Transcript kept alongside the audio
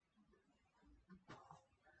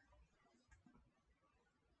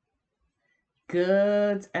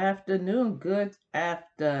Good afternoon. Good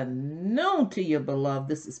afternoon to you, beloved.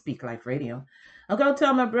 This is Speak Life Radio. I'm going to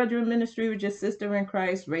tell my brother in ministry with your sister in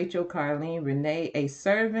Christ, Rachel Carlene Renee, a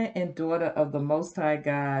servant and daughter of the Most High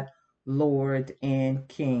God, Lord and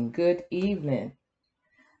King. Good evening.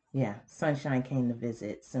 Yeah, Sunshine came to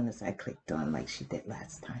visit as soon as I clicked on like she did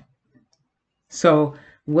last time. So,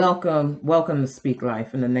 welcome to Speak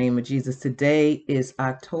Life in the name of Jesus. Today is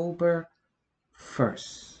October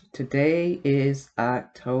 1st. Today is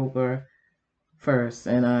October 1st,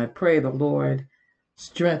 and I pray the Lord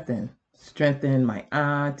strengthen my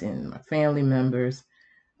aunt and my family members,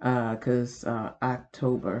 because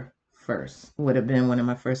October 1st would have been one of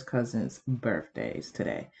my first cousin's birthdays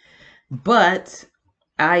today. But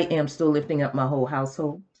I am still lifting up my whole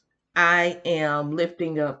household. I am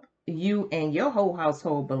lifting up you and your whole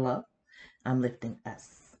household, beloved. I'm lifting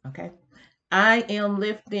us, okay? I am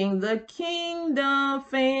lifting the kingdom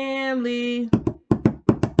family.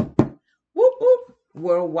 Whoop, whoop.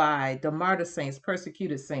 Worldwide, the martyr saints,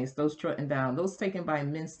 persecuted saints, those trodden down, those taken by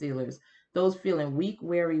men stealers, those feeling weak,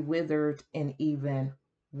 weary, withered, and even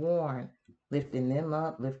worn. Lifting them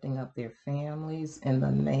up, lifting up their families in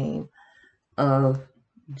the name of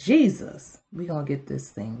Jesus. We're going to get this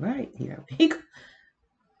thing right here.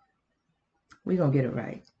 We're going to get it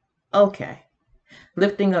right. Okay.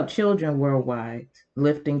 Lifting up children worldwide,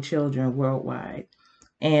 lifting children worldwide.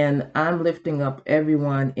 And I'm lifting up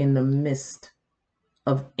everyone in the midst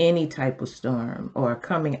of any type of storm or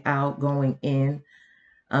coming out, going in.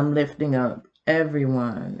 I'm lifting up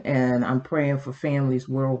everyone, and I'm praying for families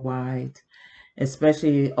worldwide,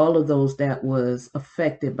 especially all of those that was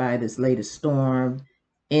affected by this latest storm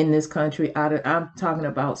in this country. I'm talking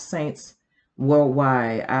about saints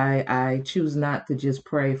worldwide. I choose not to just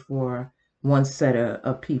pray for one set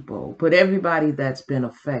of people, but everybody that's been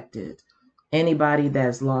affected, anybody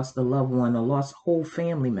that's lost a loved one or lost whole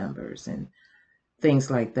family members and things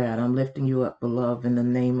like that. I'm lifting you up, beloved, in the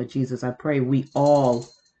name of Jesus. I pray we all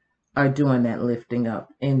are doing that lifting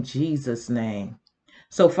up in Jesus' name.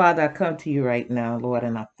 So, Father, I come to you right now, Lord,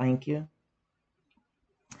 and I thank you.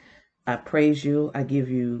 I praise you. I give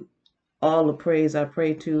you all the praise. I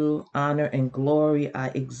pray to honor and glory. I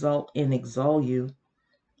exalt and exalt you.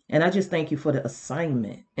 And I just thank you for the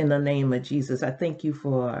assignment in the name of Jesus. I thank you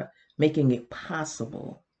for making it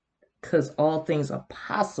possible, because all things are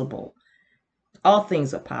possible. All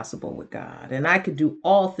things are possible with God. And I could do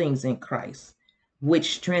all things in Christ,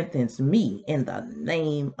 which strengthens me in the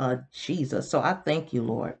name of Jesus. So I thank you,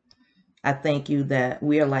 Lord. I thank you that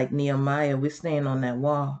we are like Nehemiah. We're staying on that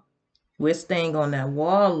wall. We're staying on that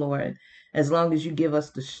wall, Lord, as long as you give us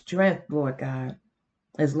the strength, Lord God,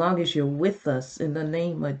 as long as you're with us in the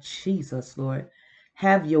name of Jesus, Lord.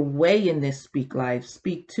 Have your way in this Speak Life.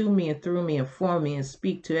 Speak to me and through me and for me, and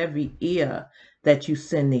speak to every ear that you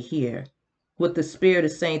send to hear. What the Spirit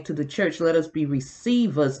is saying to the church, let us be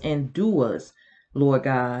receivers and doers, Lord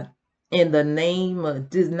God, in the name of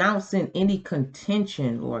denouncing any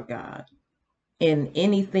contention, Lord God, in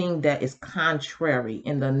anything that is contrary,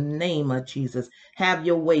 in the name of Jesus. Have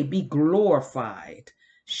your way, be glorified.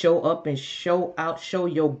 Show up and show out, show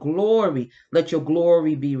your glory. Let your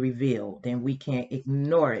glory be revealed, and we can't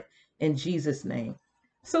ignore it in Jesus' name.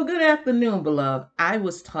 So, good afternoon, beloved. Uh, I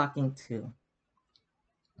was talking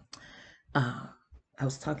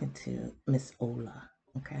to Miss Ola,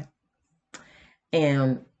 okay,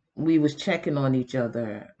 and we was checking on each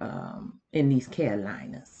other in these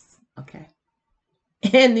Carolinas, okay,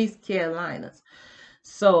 in these Carolinas.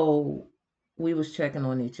 So we was checking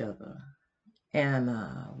on each other, and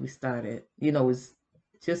we started, it was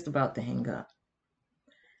just about to hang up,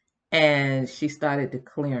 and she started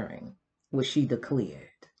declaring what she declared,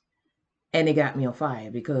 and it got me on fire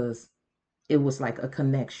because it was like a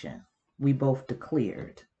connection. We both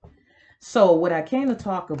declared. So what I came to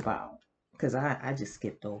talk about, because I just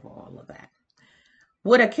skipped over all of that.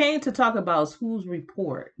 What I came to talk about is, whose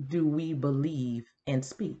report do we believe and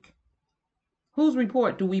speak? Whose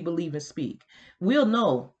report do we believe and speak? We'll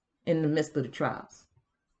know in the midst of the trials,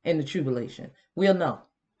 in the tribulation. We'll know.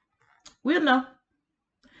 We'll know.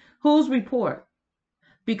 Whose report?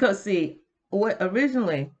 Because see, what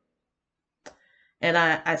originally, and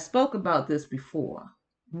I spoke about this before,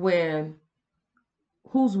 when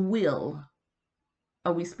whose will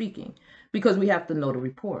are we speaking? Because we have to know the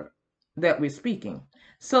report that we're speaking.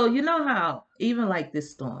 So you know how, even like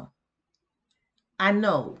this storm, I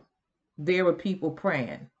know there were people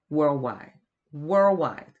praying worldwide,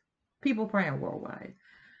 worldwide, people praying worldwide.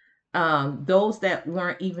 Those that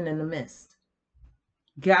weren't even in the midst.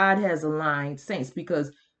 God has aligned saints,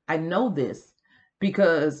 because I know this,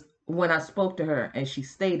 because when I spoke to her and she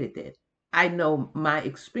stated it, I know my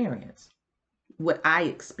experience, what I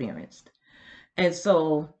experienced. And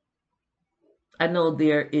so I know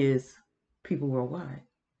there is people worldwide,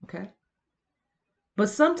 okay? But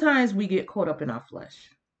sometimes we get caught up in our flesh.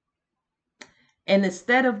 And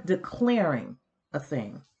instead of declaring a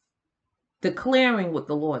thing, declaring what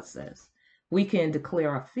the Lord says, we can declare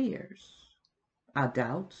our fears, our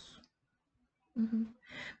doubts. Mhm.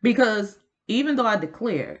 Because even though I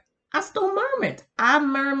declared, I still murmured. I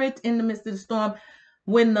murmured in the midst of the storm.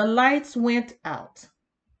 When the lights went out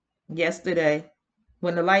yesterday,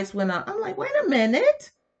 when the lights went out, I'm like, wait a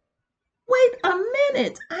minute. Wait a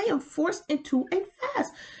minute. I am forced into a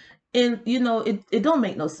fast. And it don't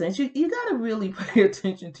make no sense. You gotta really pay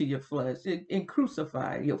attention to your flesh and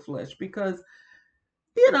crucify your flesh, because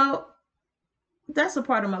you know that's a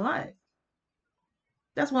part of my life.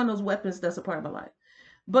 That's one of those weapons that's a part of my life.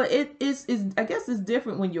 But is I guess it's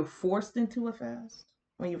different when you're forced into a fast.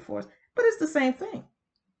 When you're forced, but it's the same thing.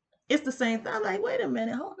 It's the same thing. I'm like, wait a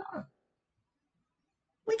minute, hold on.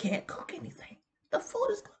 We can't cook anything. The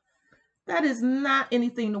food is that is not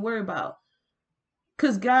anything to worry about,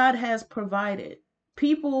 because God has provided.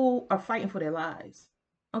 People are fighting for their lives.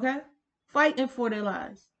 Okay? Fighting for their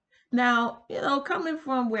lives. Now, coming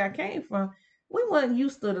from where I came from, we wasn't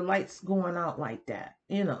used to the lights going out like that.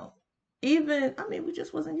 Even, I mean, we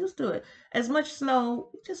just wasn't used to it. As much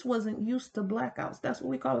snow, we just wasn't used to blackouts. That's what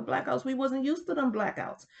we call it, blackouts. We wasn't used to them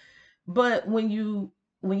blackouts. But when you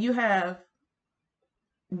have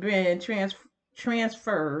been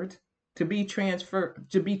transferred to be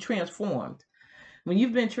transformed, when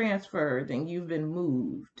you've been transferred and you've been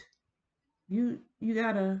moved, you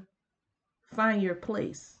gotta find your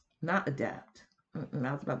place, not adapt. I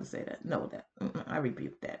was about to say that. No, that I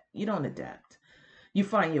rebuke that. You don't adapt. You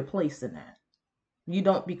find your place in that. You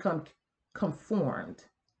don't become conformed.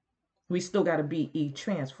 We still got to be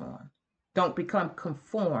transformed. Don't become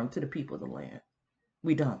conformed to the people of the land.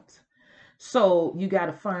 We don't. So you got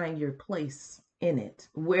to find your place in it.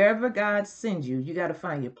 Wherever God sends you, you got to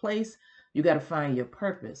find your place. You got to find your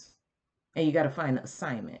purpose. And you got to find the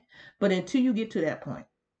assignment. But until you get to that point,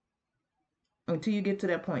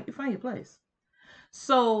 you find your place.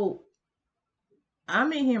 So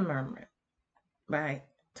I'm in here murmuring, right?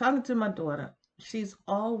 Talking to my daughter. She's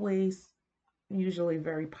always usually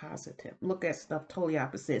very positive. Look at stuff totally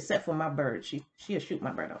opposite, except for my bird. She'll shoot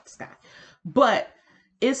my bird off the sky. But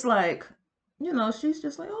it's like, she's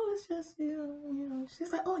just like, oh, it's just,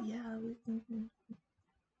 she's like, oh yeah.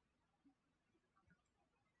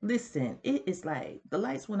 Listen, it is like the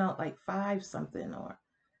lights went out like 5 something or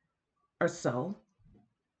so,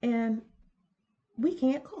 and we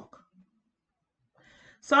can't cook.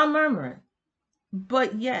 So I'm murmuring.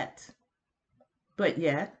 But yet,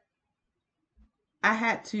 I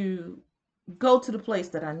had to go to the place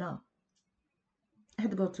that I know. I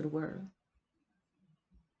had to go to the word.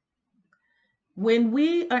 When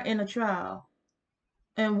we are in a trial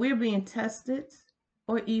and we're being tested,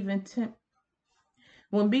 or even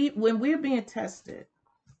when we're being tested,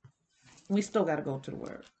 we still got to go to the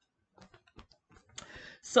word.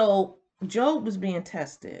 So Job was being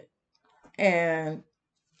tested, and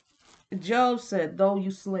Job said, though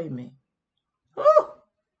you slay me, whew,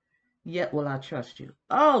 yet will I trust you.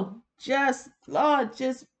 Oh, Lord,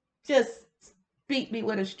 just beat me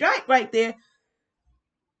with a strike right there.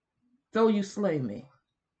 Though you slay me,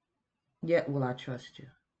 yet will I trust you.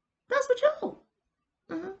 That's what Job.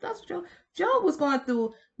 That's what Job was going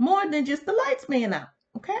through, more than just the lights being out.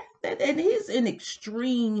 Okay, and he's in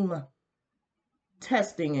extreme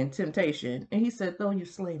testing and temptation, and he said, "Though you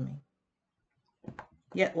slay me,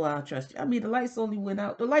 yet will I trust you." I mean, the lights only went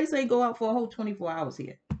out. The lights ain't go out for a whole 24 hours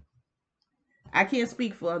here. I can't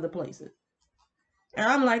speak for other places. And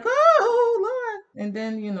I'm like, oh Lord. And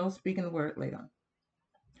then, speaking the word later on.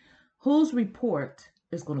 Whose report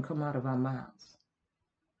is going to come out of our mouths?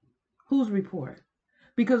 Whose report?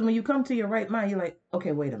 Because when you come to your right mind, you're like,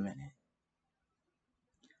 okay, wait a minute.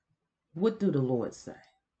 What do the Lord say?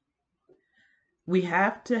 We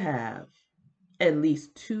have to have at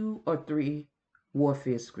least 2 or 3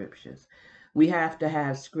 warfare scriptures. We have to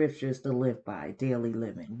have scriptures to live by, daily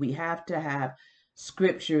living. We have to have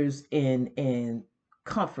scriptures in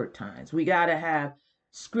comfort times. We got to have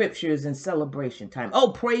scriptures in celebration time.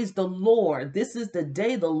 Oh, praise the Lord. This is the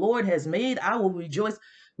day the Lord has made. I will rejoice.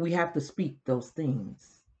 We have to speak those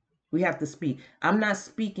things. We have to speak. I'm not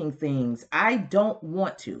speaking things I don't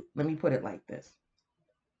want to. Let me put it like this.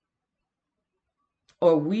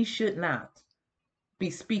 Or we should not be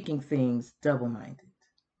speaking things double-minded.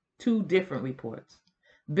 2 different reports.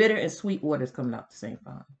 Bitter and sweet waters coming out the same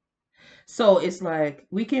farm. So it's like,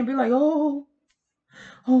 we can't be like, oh,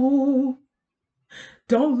 Oh,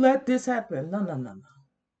 don't let this happen. No, no, no, no.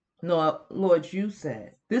 No, Lord, you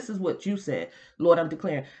said, this is what you said. Lord, I'm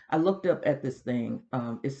declaring. I looked up at this thing.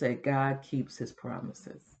 It said God keeps his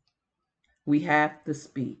promises. We have to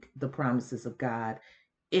speak the promises of God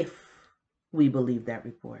if we believe that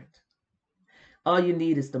report. All you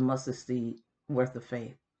need is the mustard seed worth of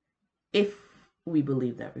faith if we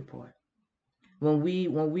believe that report. When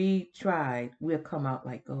we tried, we'll come out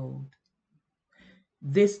like gold.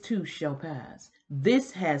 This too shall pass.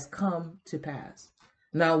 This has come to pass.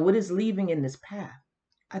 Now, what is leaving in this path?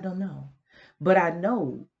 I don't know. But I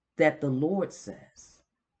know that the Lord says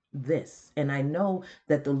this. And I know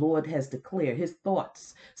that the Lord has declared his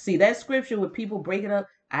thoughts. See, that scripture where people break it up,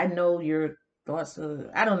 I know your thoughts.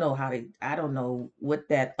 I don't know I don't know what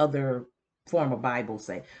that other form of Bible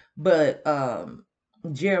say. But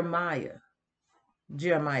Jeremiah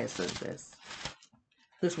says this.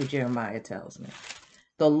 This is what Jeremiah tells me.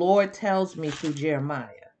 The Lord tells me through Jeremiah.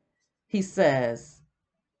 He says,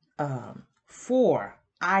 for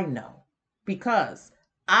I know, because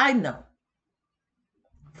I know,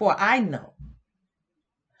 for I know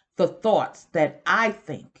the thoughts that I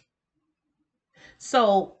think.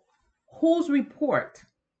 So, whose report,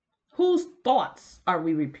 whose thoughts are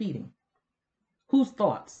we repeating? Whose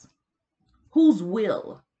thoughts? Whose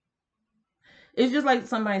will? It's just like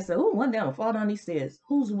somebody said, oh, one day I'm going to fall down these stairs.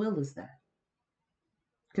 Whose will is that?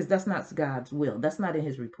 Because that's not God's will. That's not in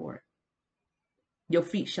his report. Your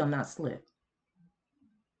feet shall not slip.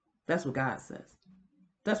 That's what God says.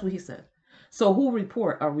 That's what he said. So who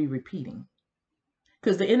report are we repeating?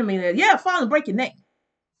 Because the enemy said, yeah, fall and break your neck.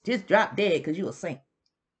 Just drop dead because you're a saint.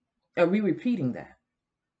 Are we repeating that?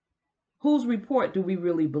 Whose report do we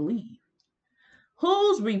really believe?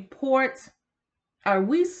 Whose report are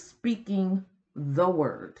we speaking the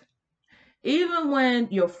word? Even when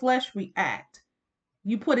your flesh react,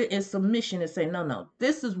 you put it in submission and say, no, no,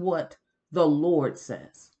 this is what the Lord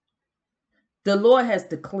says. The Lord has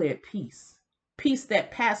declared peace, peace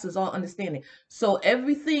that passes all understanding. So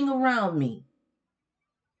everything around me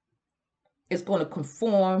is going to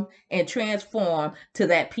conform and transform to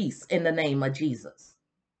that peace in the name of Jesus.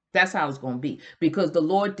 That's how it's going to be, because the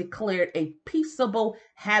Lord declared a peaceable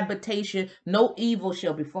habitation. No evil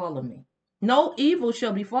shall befall me. No evil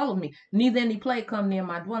shall befall me, neither any plague come near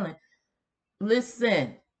my dwelling.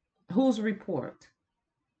 Listen, whose report?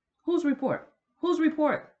 Whose report? Whose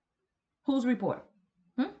report? Whose report?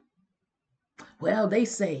 Hmm? Well, they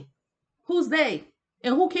say. Who's they?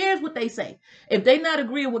 And who cares what they say? If they not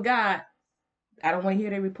agreeing with God, I don't want to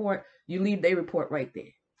hear their report. You leave their report right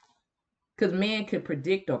there. Because man can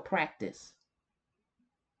predict or practice.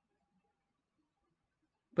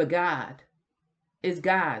 But God is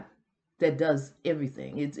God that does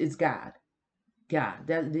everything. It's God. God.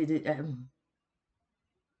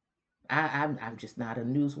 I'm just not a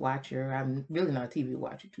news watcher. I'm really not a TV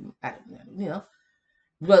watcher too.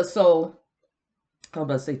 But so I was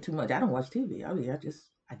about to say too much. I don't watch TV. I mean,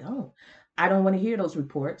 I don't. I don't want to hear those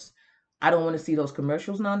reports. I don't want to see those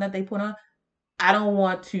commercials now that they put on. I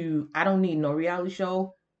don't need no reality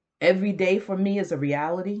show. Every day for me is a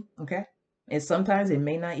reality. Okay. And sometimes it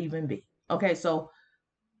may not even be. Okay. So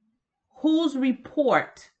whose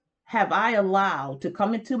report have I allowed to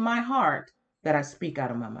come into my heart that I speak out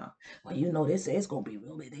of my mouth? Well, they say it's going to be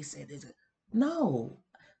real bad. They said this. No,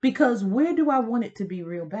 because where do I want it to be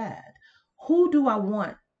real bad? Who do I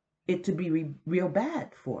want it to be real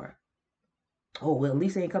bad for? Oh, well, at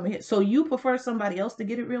least they ain't coming here. So you prefer somebody else to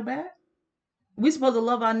get it real bad? We're supposed to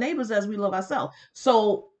love our neighbors as we love ourselves.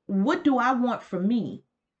 So what do I want for me?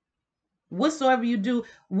 Whatsoever you do,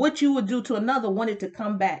 what you would do to another, want it to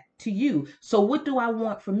come back to you. So what do I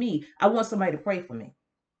want for me? I want somebody to pray for me.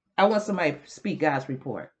 I want somebody to speak God's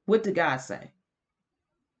report. What did God say?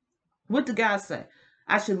 What did God say?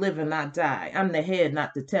 I should live and not die. I'm the head,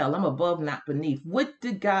 not the tail. I'm above, not beneath. What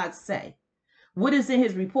did God say? What is in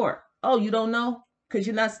his report? Oh, you don't know? Because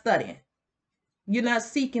you're not studying. You're not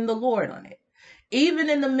seeking the Lord on it. Even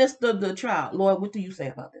in the midst of the trial, Lord, what do you say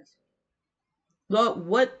about this? Lord,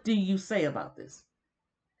 what do you say about this?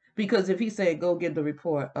 Because if he said, go get the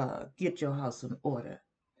report, get your house in order.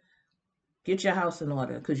 Get your house in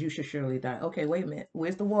order because you should surely die. Okay, wait a minute.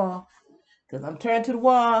 Where's the wall? Because I'm turned to the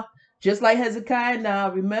wall. Just like Hezekiah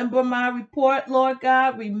now. Remember my report, Lord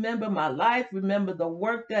God. Remember my life. Remember the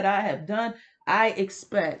work that I have done. I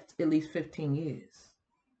expect at least 15 years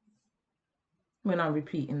when I'm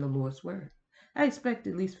repeating the Lord's word. I expect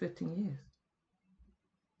at least 15 years.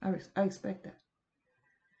 I expect that.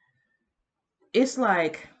 It's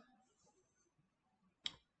like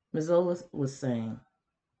Ms. Ola was saying,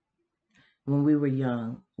 when we were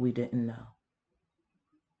young, we didn't know.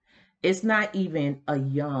 It's not even a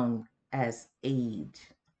young as age.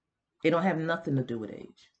 It don't have nothing to do with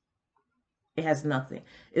age. It has nothing.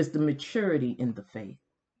 It's the maturity in the faith.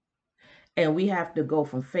 And we have to go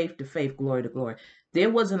from faith to faith, glory to glory. There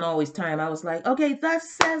wasn't always time I was like, okay,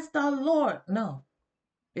 thus says the Lord. No,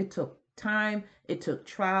 it took time. It took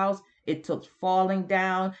trials. It took falling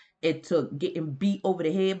down. It took getting beat over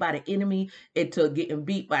the head by the enemy. It took getting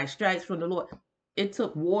beat by stripes from the Lord. It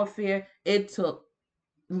took warfare. It took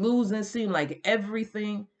losing, seem like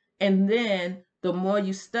everything. And then the more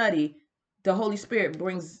you study, the Holy Spirit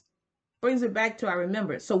brings it back to our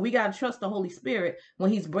remembrance. So we got to trust the Holy Spirit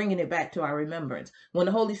when he's bringing it back to our remembrance. When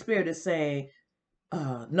the Holy Spirit is saying,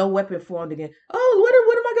 no weapon formed against, oh, what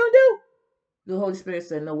am I going to do? The Holy Spirit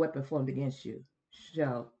said, no weapon formed against you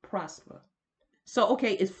shall prosper. So,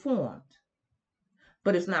 okay, it's formed,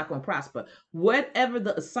 but it's not going to prosper. Whatever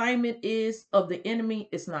the assignment is of the enemy,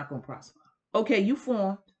 it's not going to prosper. Okay, you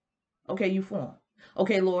formed. Okay, you formed.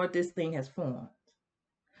 Okay, Lord, this thing has formed.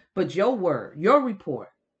 But your word, your report,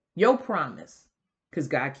 your promise, because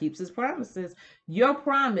God keeps his promises, your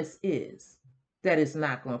promise is that it's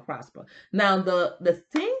not going to prosper. Now, the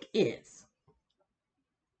thing is,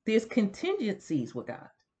 there's contingencies with God.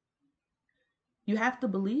 You have to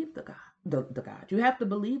believe the God. You have to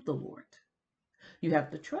believe the Lord. You have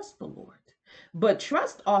to trust the Lord. But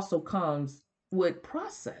trust also comes with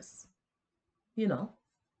process. You know,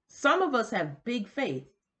 some of us have big faith,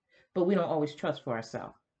 but we don't always trust for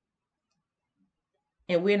ourselves.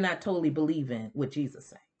 And we're not totally believing what Jesus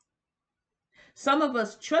said. Some of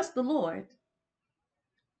us trust the Lord,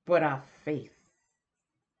 but our faith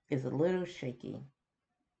is a little shaky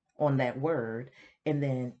on that word. And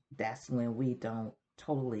then that's when we don't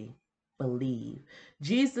totally believe.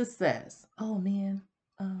 Jesus says, oh man,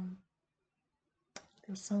 there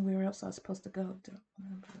was somewhere else I was supposed to go.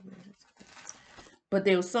 But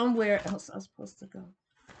there was somewhere else I was supposed to go.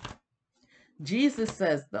 Jesus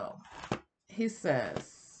says, though, he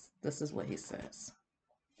says, this is what he says.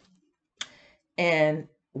 And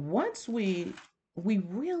once we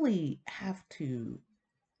really have to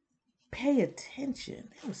pay attention.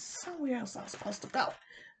 There was somewhere else I was supposed to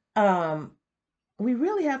go. We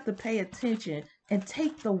really have to pay attention and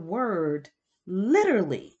take the word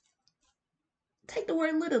literally. Take the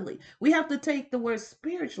word literally. We have to take the word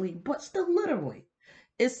spiritually, but still literally.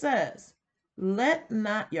 It says, let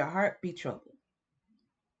not your heart be troubled.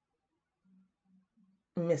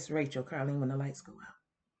 Miss Rachel, Carlene, when the lights go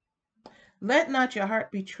out. Let not your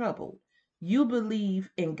heart be troubled. You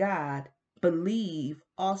believe in God, believe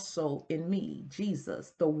also in me,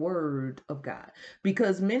 Jesus, the word of God.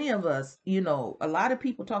 Because many of us, a lot of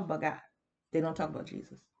people talk about God. They don't talk about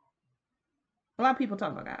Jesus. A lot of people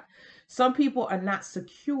talk about God. Some people are not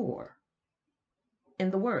secure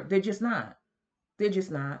in the word. They're just not. They're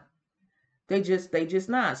just not. They just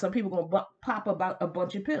not. Some people gonna pop about a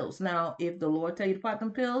bunch of pills. Now, if the Lord tell you to pop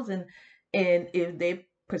them pills, and if they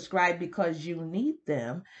prescribe because you need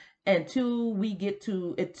them, and we get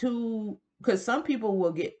to it because some people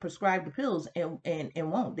will get prescribed the pills and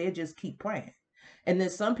won't. They just keep praying. And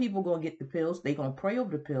then some people gonna get the pills. They gonna pray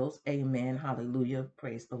over the pills. Amen. Hallelujah.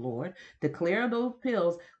 Praise the Lord. Declare those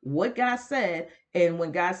pills what God said, and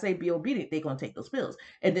when God say be obedient, they gonna take those pills.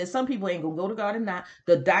 And then some people ain't gonna go to God and not.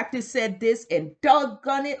 The doctor said this, and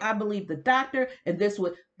doggone it, I believe the doctor, and this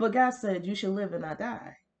would. But God said you should live and not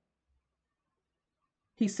die.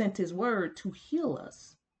 He sent his word to heal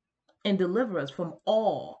us and deliver us from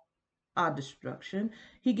all our destruction.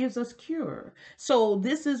 He gives us cure. So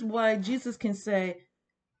this is why Jesus can say,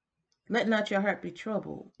 let not your heart be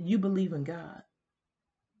troubled. You believe in God.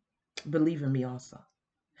 Believe in me also.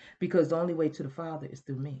 Because the only way to the Father is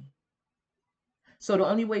through me. So the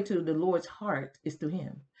only way to the Lord's heart is through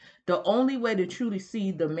him. The only way to truly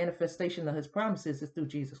see the manifestation of his promises is through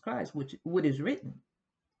Jesus Christ, which what is written.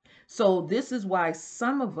 So this is why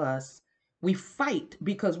some of us, we fight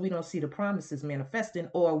because we don't see the promises manifesting,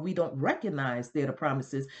 or we don't recognize they're the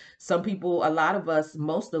promises. Some people, a lot of us,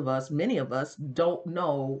 most of us, many of us don't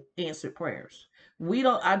know answered prayers. We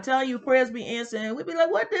don't, I tell you, prayers be answered, and we be like,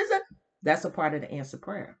 what is it? That's a part of the answered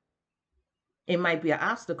prayer. It might be an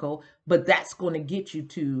obstacle, but that's going to get you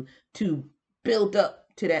to build up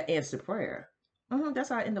to that answered prayer. That's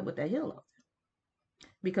how I end up with that hill.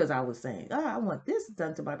 Because I was saying, I want this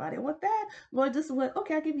done to my body. I want that. Lord, this is what,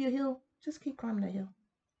 okay, I'll give you a hill. Just keep climbing that hill.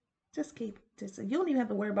 Just keep, you don't even have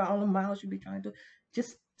to worry about all the miles you be trying to.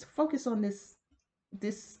 Just focus on this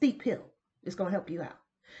steep hill. It's going to help you out.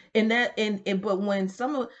 But when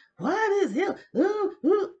someone, what is hill?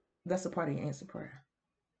 That's a part of your answer prayer.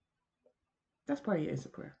 That's part of your answer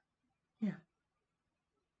prayer. Yeah.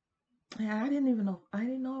 Yeah, I didn't even know. I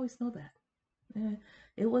didn't always know that. Yeah,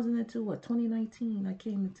 it wasn't until what 2019 I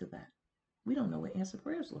came into that. We don't know what answer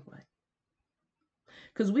prayers look like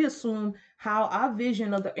because we assume how our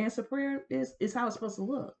vision of the answer prayer is how it's supposed to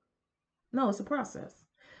look. No, it's a process.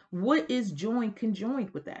 What is joined conjoined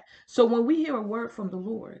with that? So when we hear a word from the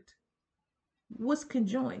Lord, what's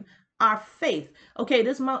conjoined? Our faith. Okay,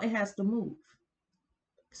 this mountain has to move.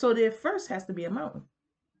 So there first has to be a mountain.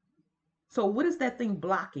 So what is that thing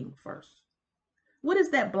blocking first? What is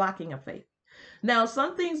that blocking of faith? Now,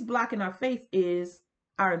 some things blocking our faith is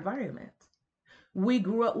our environment. We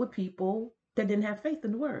grew up with people that didn't have faith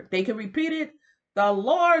in the word. They could repeat it. The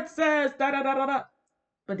Lord says da da da da da,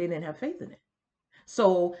 but they didn't have faith in it.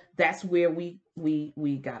 So that's where we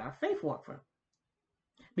got our faith walk from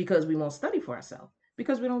because we won't study for ourselves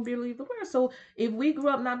because we don't believe the word. So if we grew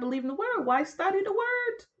up not believing the word, why study the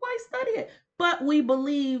word? Why study it? But we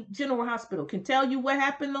believe General Hospital can tell you what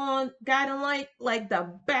happened on Guiding Light like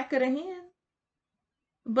the back of the hand.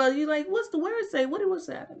 But you're like, what's the word say? What it was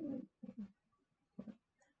say?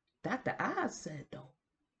 Dr. Oz said though.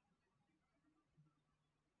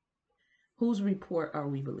 Whose report are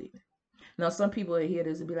we believing? Now, some people hear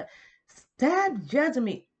this and be like, stop judging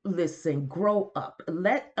me. Listen, grow up.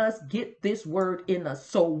 Let us get this word in us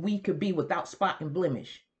so we could be without spot and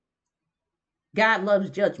blemish. God loves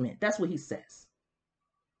judgment. That's what he says.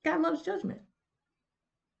 God loves judgment.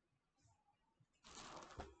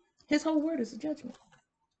 His whole word is a judgment.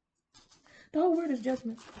 The whole word is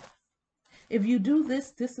judgment. If you do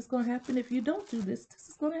this, this is going to happen. If you don't do this, this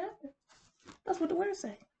is going to happen. That's what the word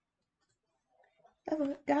says.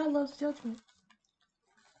 God loves judgment.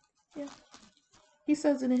 Yeah. He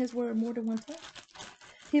says it in his word more than one time.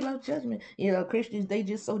 He loves judgment. You know, Christians, they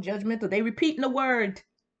just so judgmental. They repeating the word.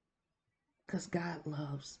 Because God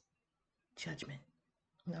loves judgment.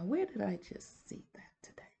 Now, where did I just see that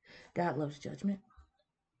today? God loves judgment.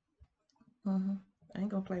 I ain't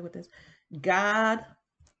going to play with this. God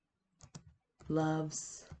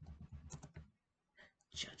loves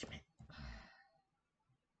judgment.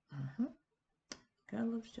 God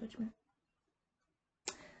loves judgment.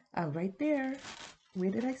 Right there. Where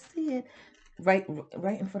did I see it? Right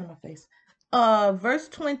in front of my face. Verse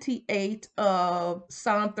 28 of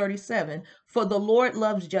Psalm 37. For the Lord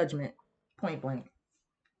loves judgment. Point blank.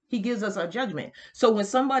 He gives us our judgment. So when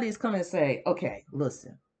somebody's coming and say, okay,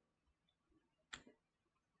 listen,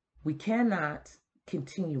 we cannot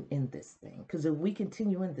continue in this thing. Because if we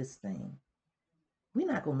continue in this thing, we're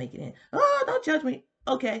not going to make it in. Oh, don't judge me.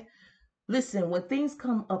 Okay. Listen, when things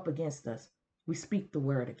come up against us, we speak the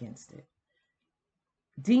word against it.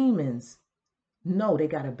 Demons know they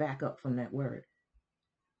got to back up from that word.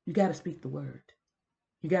 You got to speak the word.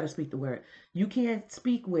 You got to speak the word. You can't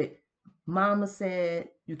speak what mama said.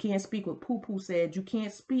 You can't speak what poo-poo said. You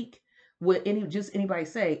can't speak what anybody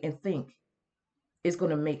say and think it's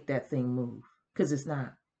going to make that thing move. Because it's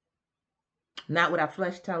not. Not what our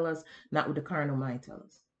flesh tell us, not what the carnal mind tell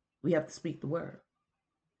us. We have to speak the word.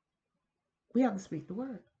 We have to speak the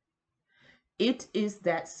word. It is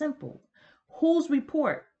that simple. Whose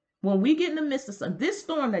report? When we get in the midst of this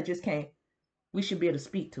storm that just came, we should be able to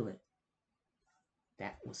speak to it.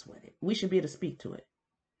 That was what it. We should be able to speak to it.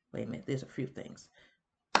 Wait a minute. There's a few things.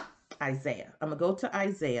 Isaiah. I'm gonna go to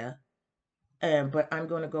Isaiah, but I'm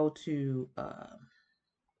gonna go to.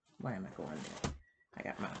 Why am I going there? I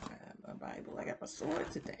got my Bible. I got my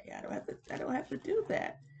sword today. I don't have to do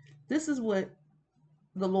that. This is what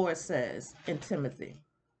the Lord says in Timothy.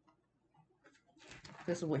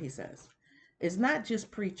 This is what he says. It's not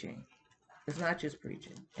just preaching. It's not just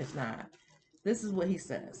preaching. It's not. This is what he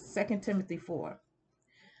says. 2 Timothy 4.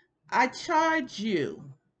 I charge you.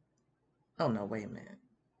 Oh, no, wait a minute.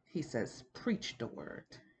 He says, preach the word.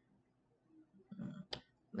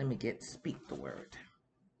 Let me speak the word.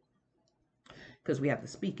 Because we have to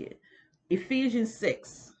speak it. Ephesians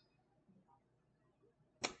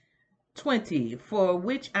 6:20. For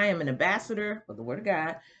which I am an ambassador for the word of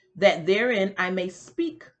God, that therein I may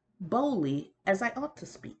speak boldly as I ought to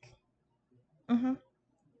speak.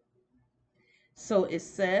 So it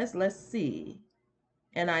says, let's see.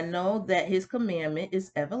 And I know that his commandment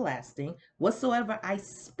is everlasting. Whatsoever I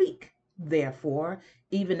speak, therefore,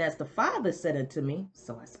 even as the Father said unto me,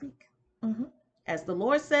 so I speak. As the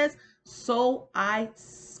Lord says, so I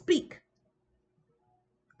speak.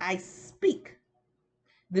 I speak.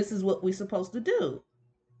 This is what we're supposed to do.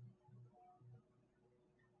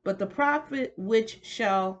 But the prophet which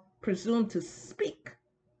shall presume to speak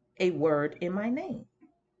a word in my name.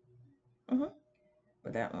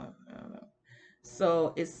 But that one, I don't know.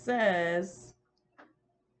 So it says,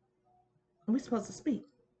 we're supposed to speak.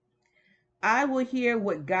 I will hear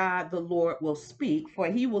what God the Lord will speak, for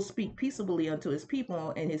he will speak peaceably unto his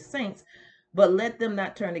people and his saints, but let them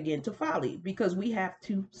not turn again to folly, because we have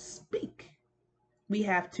to speak. We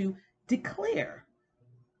have to declare.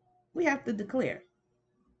 We have to declare.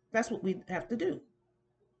 That's what we have to do.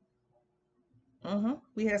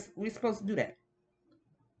 We're supposed to do that.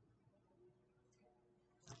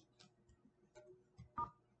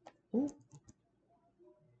 Ooh.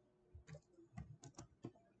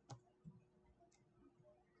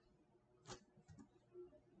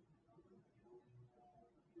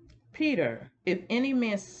 Peter, if any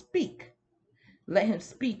man speak, let him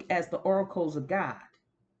speak as the oracles of God.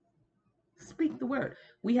 Speak the word.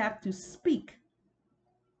 We have to speak.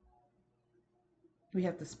 We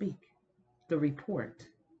have to speak the report.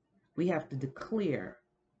 We have to declare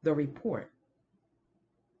the report.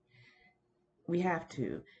 We have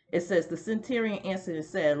to. It says, the centurion answered and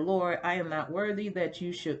said, Lord, I am not worthy that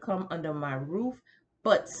you should come under my roof,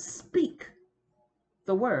 but speak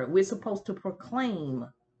the word. We're supposed to proclaim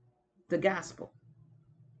the gospel.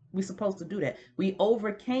 We're supposed to do that. We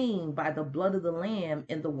overcame by the blood of the Lamb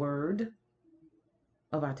and the word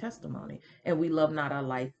of our testimony, and we love not our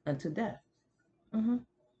life unto death.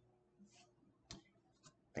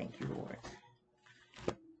 Thank you, Lord.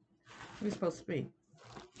 We're supposed to speak.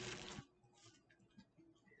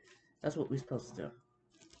 That's what we're supposed to do.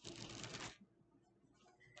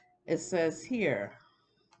 It says here,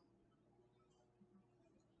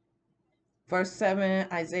 verse 7,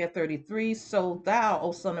 Isaiah 33, so thou,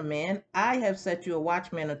 O son of man, I have set you a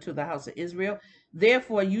watchman unto the house of Israel.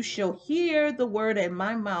 Therefore you shall hear the word at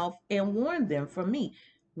my mouth and warn them from me.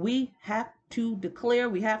 We have to declare,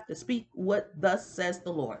 we have to speak what thus says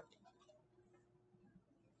the Lord.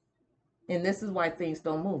 And this is why things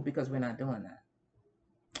don't move, because we're not doing that.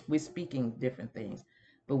 We're speaking different things,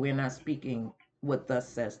 but we're not speaking what thus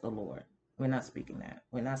says the Lord. We're not speaking that.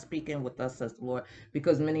 We're not speaking what thus says the Lord,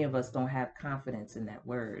 because many of us don't have confidence in that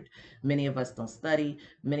word. Many of us don't study.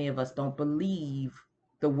 Many of us don't believe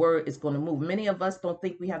the word is going to move. Many of us don't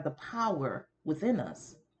think we have the power within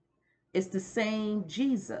us. It's the same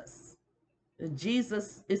Jesus.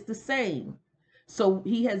 Jesus is the same. So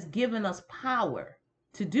he has given us power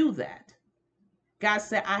to do that. God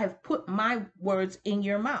said, I have put my words in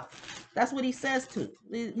your mouth. That's what he says to.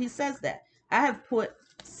 He says that. I have put,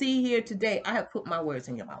 see here today, I have put my words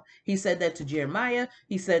in your mouth. He said that to Jeremiah.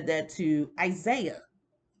 He said that to Isaiah.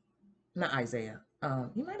 Not Isaiah.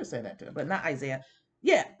 He might have said that to him, but not Isaiah.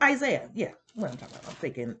 Yeah, Isaiah. Yeah, what I'm talking about. I'm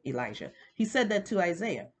thinking Elijah. He said that to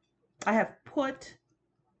Isaiah. I have put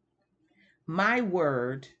my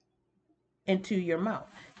word into your mouth.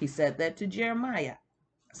 He said that to Jeremiah.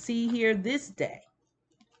 See here this day,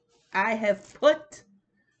 I have put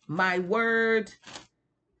my word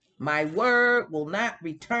will not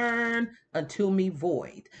return unto me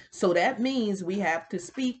void. So that means we have to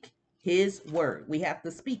speak his word. We have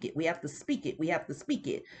to speak it. We have to speak it. We have to speak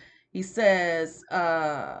it. He says,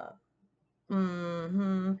 but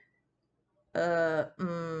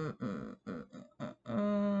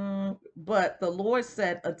the Lord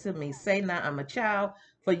said unto me, say not, I'm a child,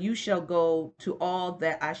 for you shall go to all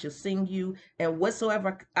that I shall sing you, and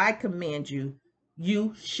whatsoever I command you,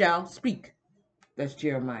 you shall speak. That's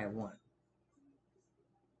Jeremiah 1.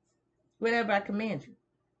 Whatever I command you,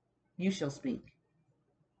 you shall speak.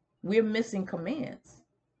 We're missing commands.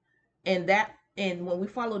 And when we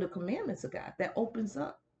follow the commandments of God, that opens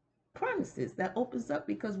up promises. That opens up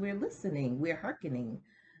because we're listening, we're hearkening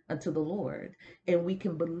unto the Lord, and we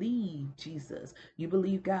can believe Jesus. You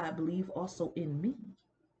believe God, believe also in me.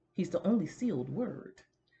 He's the only sealed word.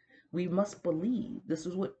 We must believe. This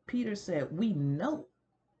is what Peter said. We know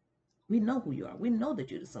who you are. We know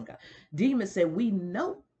that you're the Son of God. Demas said, we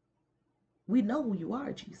know who you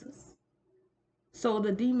are, Jesus. So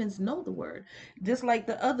the demons know the word. Just like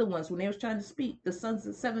the other ones, when they was trying to speak, the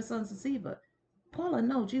seven sons of Sceva. Paula,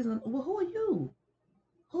 no, Jesus, well, who are you?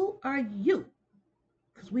 Who are you?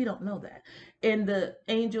 Because we don't know that. And the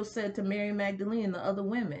angel said to Mary Magdalene and the other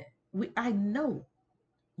women, I know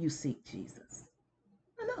you seek Jesus.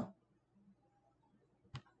 I know.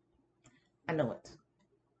 I know it.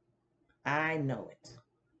 I know it.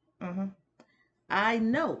 I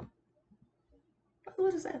know.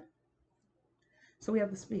 What is that? So we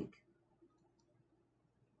have to speak.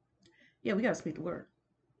 Yeah, we got to speak the word.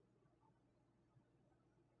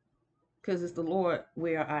 Because it's the Lord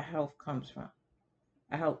where our help comes from.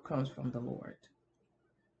 Our help comes from the Lord.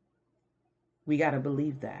 We got to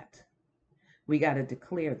believe that. We got to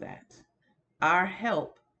declare that. Our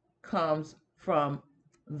help comes from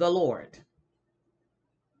the Lord.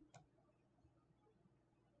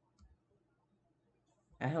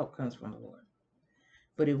 Our help comes from the Lord.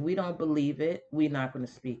 But if we don't believe it, we're not going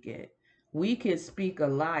to speak it. We can speak a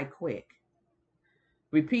lie quick,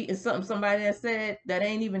 repeating something somebody has said that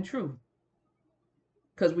ain't even true,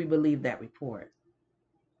 because we believe that report,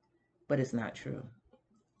 but it's not true.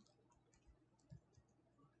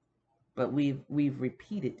 But we've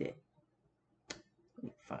repeated it. Let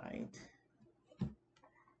me find.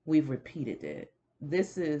 We've repeated it.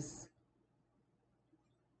 This is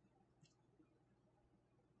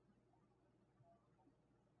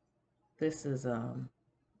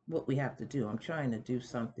what we have to do. I'm trying to do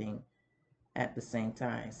something at the same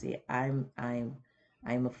time. See, I'm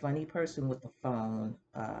a funny person with the phone.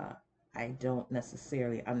 I don't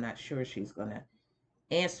necessarily. I'm not sure she's gonna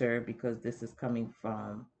answer because this is coming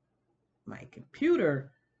from my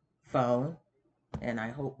computer phone, and I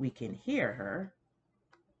hope we can hear her.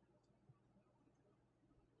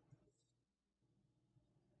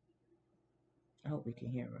 I hope we can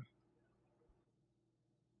hear her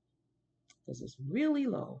because it's really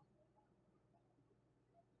low.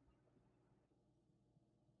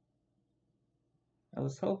 I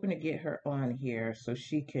was hoping to get her on here so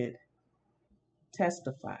she could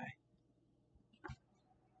testify.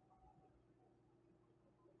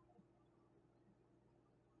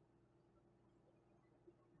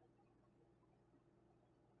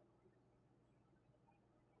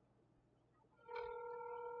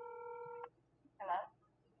 Hello?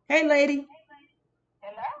 Hey, lady,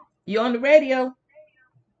 Hello? you on the radio?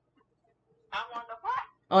 I'm on the what?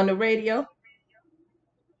 On the radio? Oh,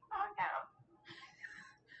 no.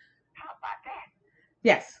 How about that?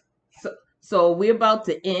 Yes. So we're about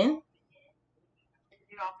to end.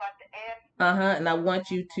 You know about the end? And I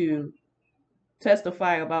want you to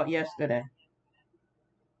testify about yesterday.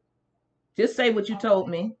 Just say what you told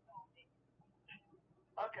me.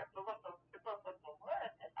 Okay, so what the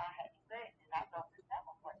word that I had said, and I don't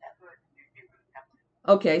remember what that word you remember.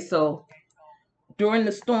 Okay, so during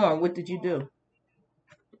the storm, what did you do?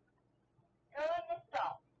 During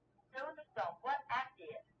the storm, what I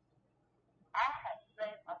did, I had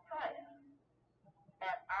said a prayer,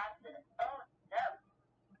 and I said, oh no.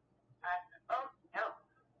 I said, oh no.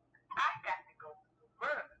 I got to go to the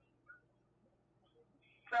word.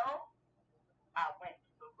 So I went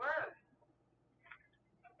to the word,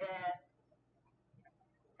 and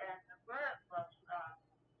the word was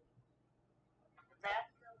Matthew.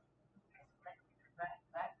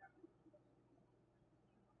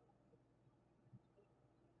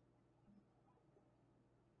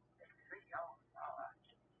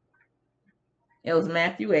 It was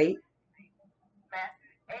Matthew 8. Matthew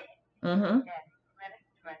 8 Mm-hmm. and 23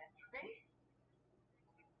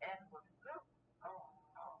 and was Luke. Oh,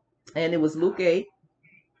 oh. And it was Luke 8.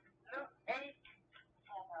 Luke 8 and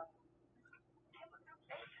it was Luke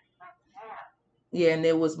 8 or something else. Yeah, and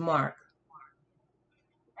it was Mark.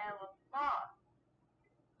 And it was Mark.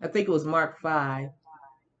 I think it was Mark 5.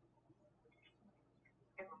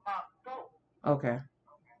 It was Mark 4. Okay.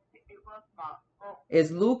 It was Mark 4. It's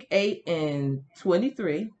Luke 8 and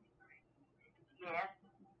 23. Yes,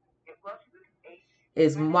 it was Luke 8.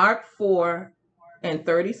 It's Mark 4 and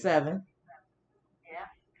 37. Yeah.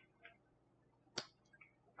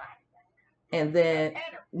 And then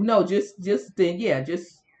no, just then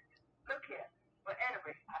just Look here. But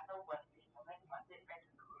anyway, I know what it is. I didn't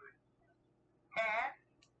mention the word. And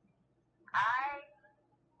I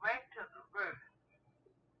went to the word.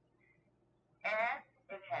 And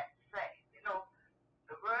it had said, you know,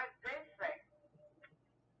 the word did say,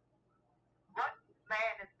 what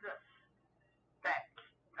man is this that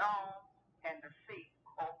stone and the sea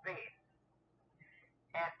obey?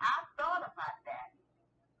 And I thought about that.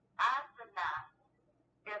 I said, now,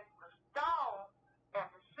 if the stone and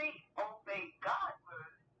the sea obey God's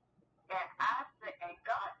word, and I said, and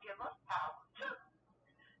God give us power too.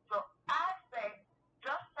 So I say,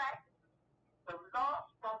 just like the Lord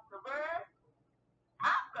spoke the word,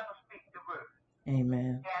 I'm going to speak the word.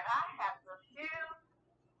 Amen. And I have this huge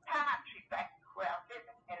pine tree back where I'm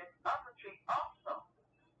living, and it's other tree also.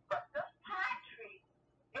 But this pine tree,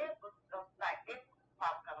 it was like it was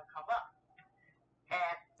probably going to come up.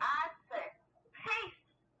 And I said, peace,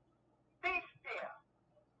 be still.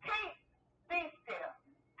 Peace, be still.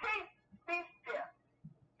 Peace, be still.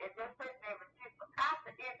 It just said name of Jesus. I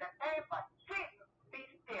said, in the name of Jesus, be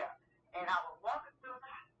still. And I was walking through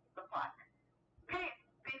the park. Peace,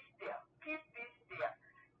 be still. Peace, be still.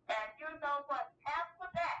 And you know what? After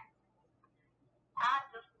that, I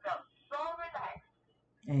just felt so relaxed.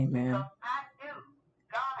 Amen. Because I knew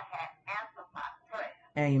God had answered my prayer.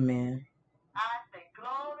 Amen. I say,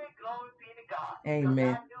 glory, glory be to God. Amen.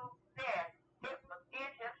 Because I knew then it was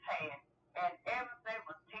in his hand and everything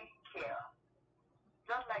was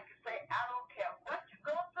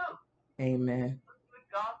Amen. Put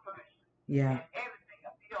God first. Yeah. And everything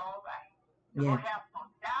will be all right. You Yeah. don't have no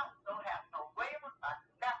doubt, don't have no waver or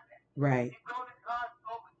nothing. Right. You go to God,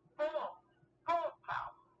 go with full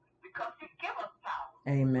power. Because He give us power.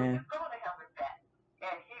 Amen. So you go to heaven back,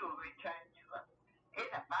 and He will return to us. In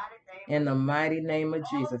the mighty name In the of Jesus. mighty name of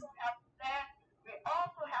Jesus. We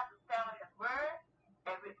also have to stand on His word,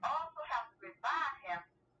 and we also have to remind Him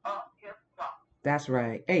of His promise. That's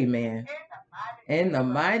right. Amen. In the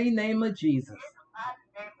mighty name of Jesus. In the mighty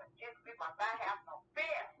name of Jesus, we must not have no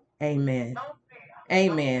fear. Amen. No fear.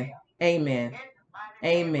 Amen. No fear. Amen. In the mighty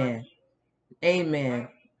name of Amen. Jesus. Amen.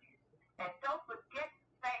 And don't forget to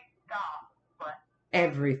thank God for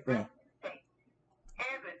Everything.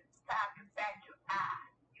 every time you bat your eye,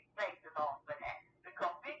 you thank the Lord for that.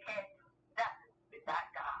 Because we can't do nothing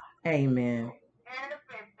without God. Amen.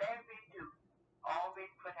 Everything we do, always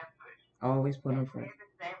put Him first. Always put Him first.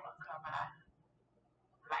 Everything will come out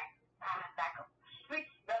like a sweet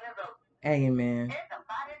smelling rose. Amen.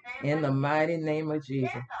 In the mighty name of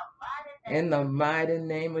Jesus. In the mighty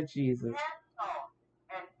name of Jesus. Yes, Lord.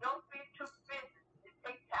 And don't be too busy to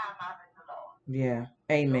take time out of the Lord. Yeah.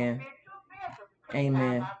 Amen. Don't be too busy to take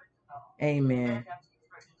Amen. time out of the Lord. Amen. In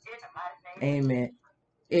the mighty name Amen.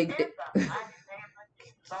 in the mighty name of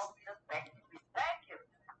Jesus, Lord, we just thank you. We thank you.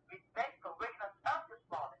 We thank you for waking us up this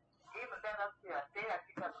morning. Even let us see a day that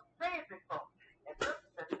because of sin before. And this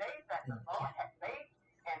is the day that the Lord has made.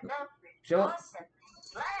 And thus rejoice and be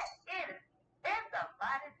glad in it. In the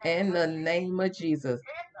mighty name in the of Jesus. name of Jesus. In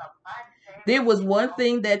the mighty name There of was Jesus. one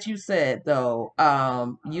thing that you said though.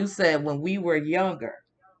 You said when we were younger.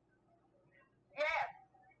 Yes.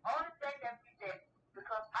 Only thing that we did,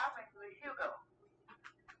 because I went to Hugo.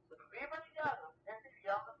 We were younger, and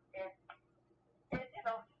you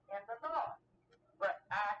know, in the Lord. But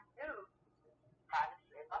I knew how to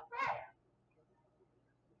say my prayers.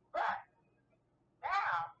 But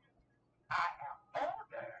now I am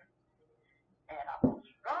older and I'm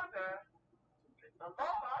stronger with the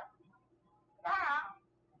Lord. Now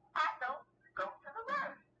I don't go to the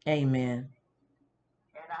Word. Amen.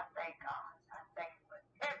 And I thank God. I thank you for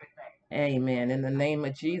everything. Amen. In the name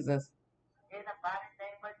of Jesus. In the mighty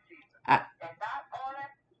name of Jesus. And not only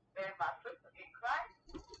in my sister in Christ,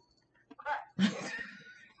 but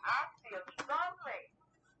I feel strongly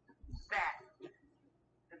that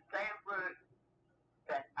the same word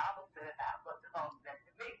that I was said out what the Lord said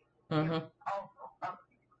to me. Also other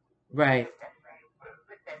people. Right.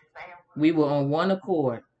 With that same word. We were on one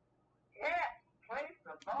accord. Yes. Praise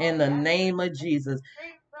the Lord. In the name of Jesus.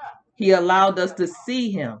 He allowed us to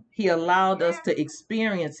see Him. He allowed us to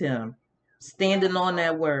experience Him. Standing on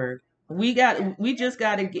that word. We just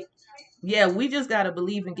got to get, we just got to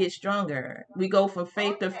believe and get stronger. We go from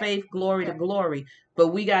faith to faith, glory to glory. But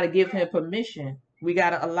we got to give Him permission. We got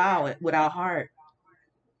to allow it with our heart.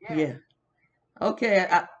 Yeah. Okay.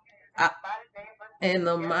 In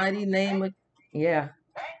the mighty name of,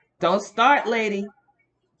 Don't start, lady.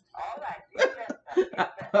 All right.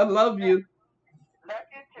 I love you. Love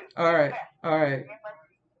you too. All right. All right.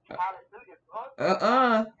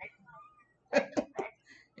 Hallelujah.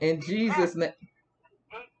 In Jesus' name.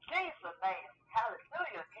 In Jesus' name.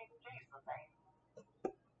 Hallelujah. In Jesus' name.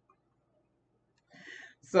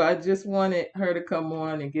 So I just wanted her to come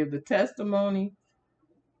on and give the testimony,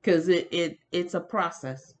 because it's a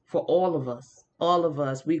process for all of us. All of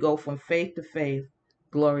us, we go from faith to faith,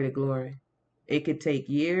 glory to glory. It could take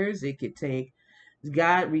years. It could take.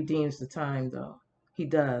 God redeems the time, though. He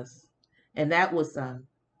does. And that was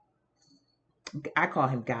I call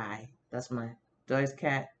him Guy. That's my Joy's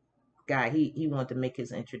cat. Guy. He wanted to make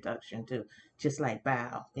his introduction too, just like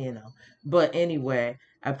Bow, But anyway,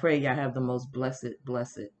 I pray y'all have the most blessed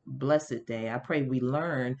day. I pray we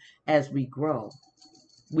learn as we grow.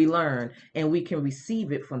 We learn and we can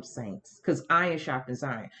receive it from saints, because iron sharpens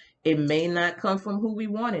iron. It may not come from who we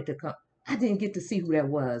want it to come. I didn't get to see who that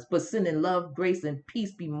was, but sin and love, grace, and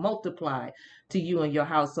peace be multiplied to you and your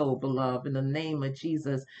household, beloved, in the name of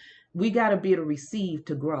Jesus. We got to be able to receive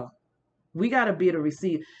to grow. We got to be able to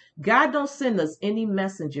receive. God don't send us any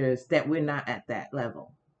messengers that we're not at that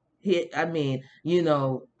level.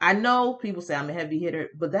 I know people say I'm a heavy hitter,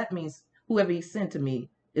 but that means whoever He sent to me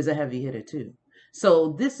is a heavy hitter too.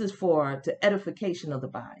 So this is for the edification of the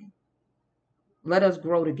body. Let us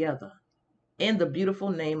grow together. In the beautiful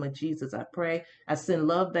name of Jesus, I pray. I send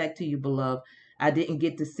love back to you, beloved. I didn't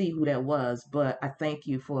get to see who that was, but I thank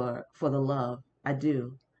you for the love. I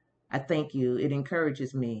do. I thank you. It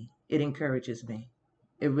encourages me. It encourages me.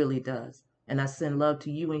 It really does. And I send love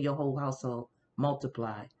to you and your whole household.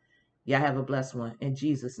 Multiply. Y'all have a blessed one. In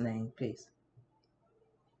Jesus' name, peace.